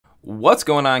What's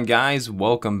going on, guys?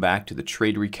 Welcome back to the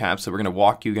trade recap. So we're going to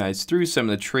walk you guys through some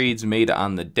of the trades made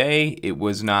on the day. It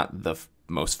was not the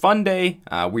most fun day.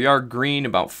 We are green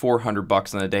about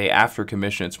 $400 on the day. After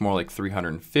commission, it's more like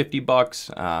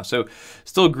 $350. So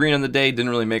still green on the day.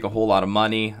 Didn't really make a whole lot of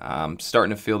money.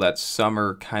 Starting to feel that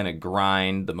summer kind of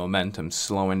grind. The momentum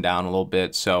slowing down a little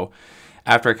bit. So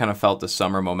after I kind of felt the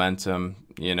summer momentum,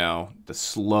 the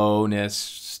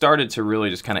slowness, started to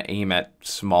really just kind of aim at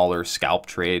smaller scalp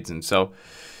trades. And so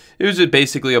it was just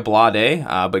basically a blah day,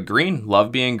 but green,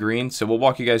 love being green. So we'll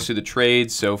walk you guys through the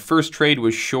trades. So first trade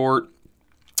was short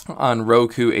on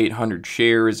Roku, 800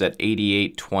 shares at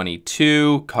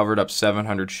 88.22, covered up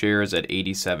 700 shares at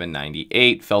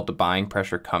 87.98, felt the buying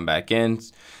pressure come back in,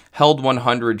 held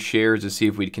 100 shares to see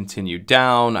if we'd continue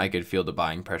down. I could feel the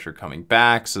buying pressure coming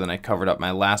back, so then I covered up my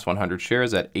last 100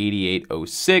 shares at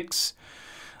 88.06.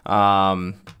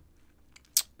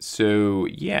 So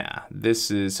yeah,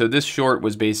 this short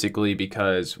was basically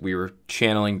because we were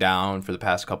channeling down for the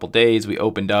past couple days. We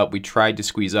opened up, we tried to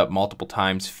squeeze up multiple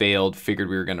times, failed, figured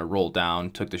we were going to roll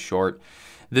down, took the short.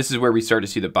 This is where we start to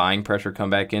see the buying pressure come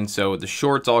back in. So the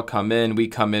shorts all come in, we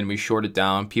short it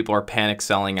down. People are panic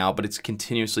selling out, but it's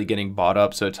continuously getting bought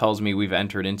up. So it tells me we've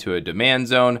entered into a demand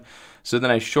zone. So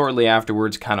then I shortly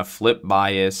afterwards kind of flip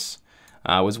bias.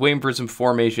 Was waiting for some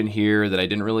formation here that I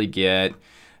didn't really get.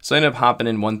 So I ended up hopping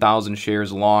in 1,000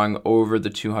 shares long over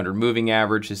the 200 moving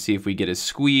average to see if we get a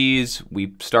squeeze.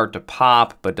 We start to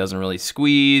pop, but doesn't really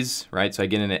squeeze, right? So I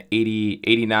get in at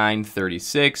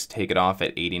 89.36, take it off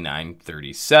at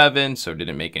 89.37, so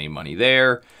didn't make any money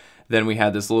there. Then we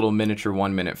had this little miniature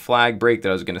 1 minute flag break that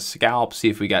I was going to scalp, see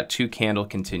if we got 2 candle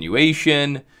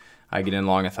continuation. I get in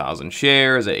long 1,000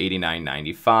 shares at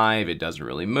 89.95. It doesn't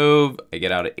really move. I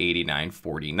get out at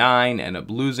 89.49, end up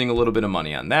losing a little bit of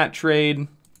money on that trade.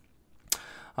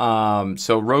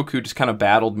 So Roku just kind of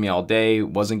battled me all day,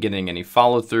 wasn't getting any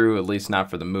follow through, at least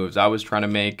not for the moves I was trying to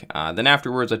make. Then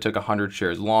afterwards, I took 100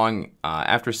 shares long.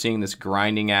 After seeing this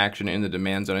grinding action in the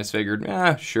demand zone, I figured,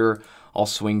 sure, I'll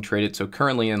swing trade it. So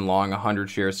currently in long,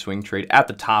 100 shares swing trade at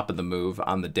the top of the move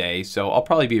on the day. So I'll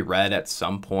probably be red at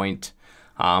some point,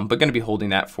 but going to be holding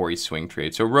that for a swing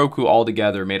trade. So Roku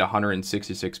altogether made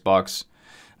 $166.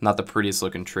 Not the prettiest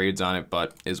looking trades on it,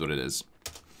 but is what it is.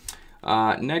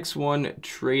 Next one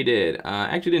traded.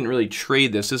 Actually didn't really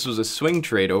trade this. This was a swing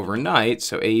trade overnight,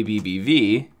 so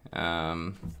ABBV.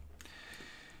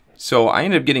 So I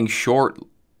ended up getting short.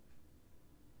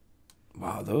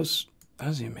 Wow, that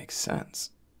doesn't even make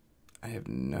sense. I have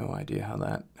no idea how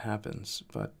that happens.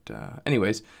 But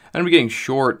anyways, I ended up getting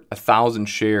short 1,000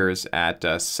 shares at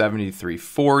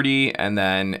 73.40, and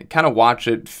then kind of watch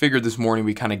it. Figured this morning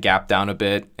we kind of gapped down a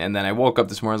bit, and then I woke up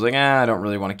this morning. I was like, I don't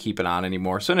really want to keep it on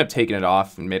anymore. So I ended up taking it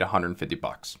off and made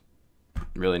 $150.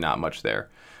 Really not much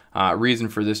there. Reason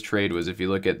for this trade was if you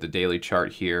look at the daily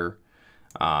chart here,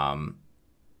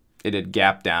 it had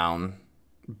gapped down,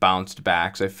 bounced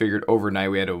back. So I figured overnight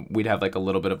we'd have like a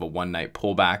little bit of a one-night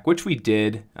pullback, which we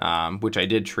did, which I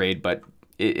did trade, but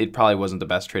it probably wasn't the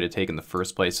best trade to take in the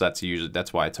first place. So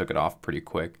that's why I took it off pretty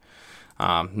quick.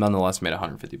 Nonetheless, made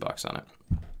 $150 on it.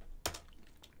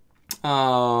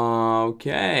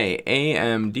 Okay,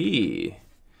 AMD.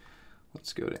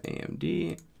 Let's go to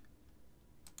AMD.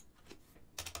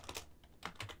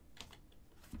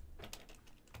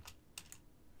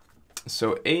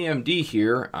 So AMD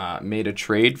here made a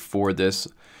trade for this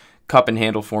cup and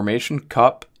handle formation.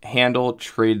 Cup, handle,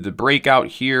 trade the breakout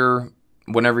here.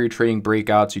 Whenever you're trading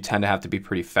breakouts, you tend to have to be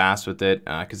pretty fast with it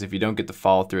because if you don't get the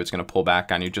follow through, it's going to pull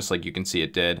back on you just like you can see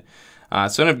it did. So I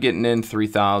ended up getting in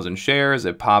 3,000 shares.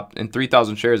 It popped in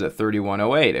 3,000 shares at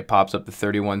 31.08. It pops up to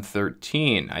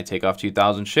 31.13. I take off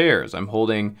 2,000 shares. I'm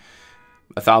holding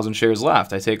 1,000 shares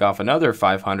left. I take off another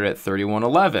 500 at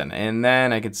 31.11, and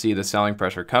then I can see the selling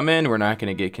pressure come in. We're not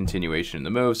going to get continuation in the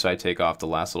move, so I take off the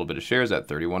last little bit of shares at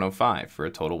 31.05 for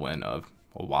a total win of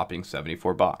a whopping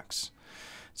 $74.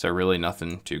 So really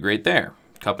nothing too great there.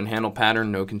 Cup and handle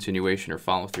pattern, no continuation or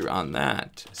follow through on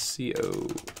that. COTY.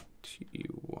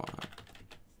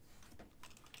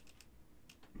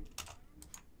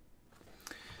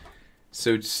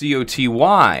 So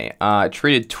COTY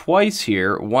traded twice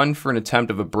here, one for an attempt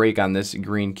of a break on this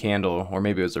green candle, or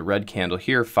maybe it was a red candle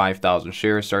here, 5,000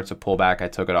 shares, starts to pull back. I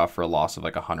took it off for a loss of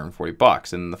like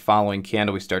 $140. And the following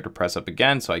candle, we start to press up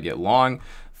again, so I get long,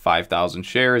 5,000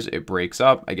 shares, it breaks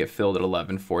up, I get filled at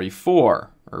 11.44, or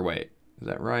wait, is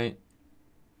that right?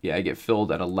 Yeah, I get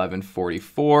filled at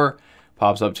 11.44,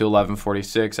 pops up to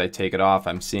 11.46, I take it off.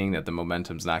 I'm seeing that the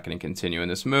momentum's not going to continue in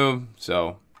this move,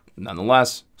 so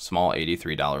nonetheless, small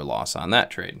 $83 loss on that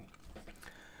trade.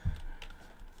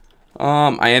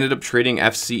 I ended up trading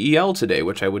FCEL today,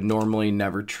 which I would normally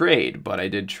never trade, but I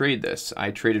did trade this.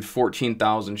 I traded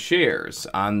 14,000 shares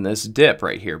on this dip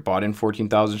right here. Bought in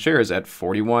 14,000 shares at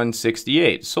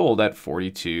 41.68, sold at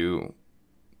 42,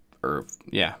 or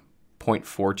yeah,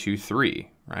 0.423,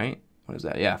 right? What is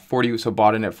that? Yeah, 40. So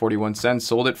bought in at 41 cents,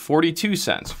 sold at 42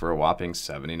 cents for a whopping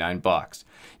 79 bucks.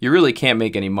 You really can't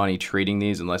make any money trading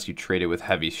these unless you trade it with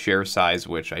heavy share size,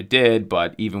 which I did,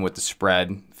 but even with the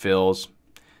spread fills,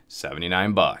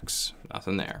 79 bucks,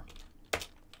 nothing there.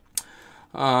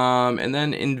 And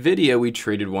then NVIDIA we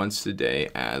traded once today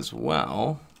as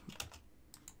well.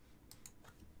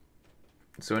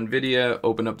 So NVIDIA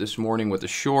opened up this morning with a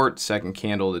short, second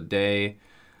candle of the day.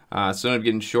 So I'm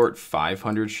getting short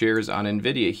 500 shares on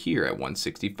NVIDIA here at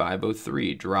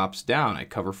 165.03. Drops down. I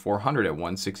cover 400 at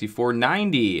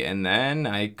 164.90. And then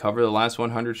I cover the last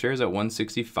 100 shares at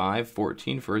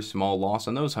 165.14 for a small loss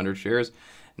on those 100 shares.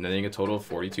 And then a total of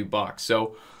 42 bucks.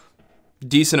 So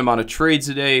decent amount of trades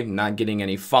today. Not getting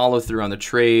any follow through on the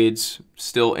trades.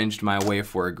 Still inched my way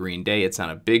for a green day. It's not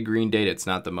a big green day. It's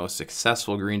not the most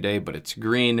successful green day, but it's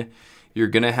green. You're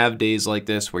going to have days like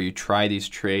this where you try these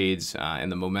trades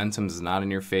and the momentum is not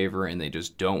in your favor and they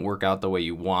just don't work out the way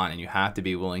you want. And you have to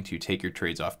be willing to take your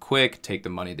trades off quick, take the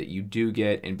money that you do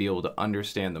get and be able to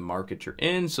understand the market you're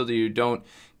in so that you don't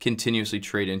continuously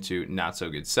trade into not so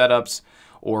good setups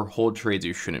or hold trades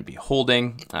you shouldn't be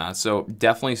holding. So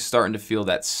definitely starting to feel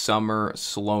that summer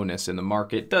slowness in the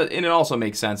market. And it also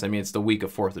makes sense. I mean, it's the week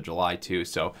of 4th of July too,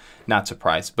 so not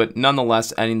surprised. But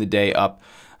nonetheless, ending the day up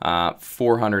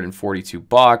 442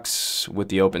 bucks with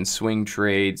the open swing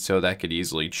trade, so that could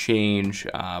easily change.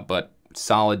 But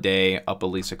solid day, up at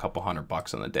least a couple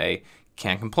 $100 on the day.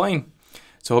 Can't complain.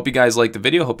 So hope you guys liked the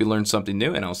video. Hope you learned something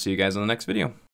new, and I'll see you guys in the next video.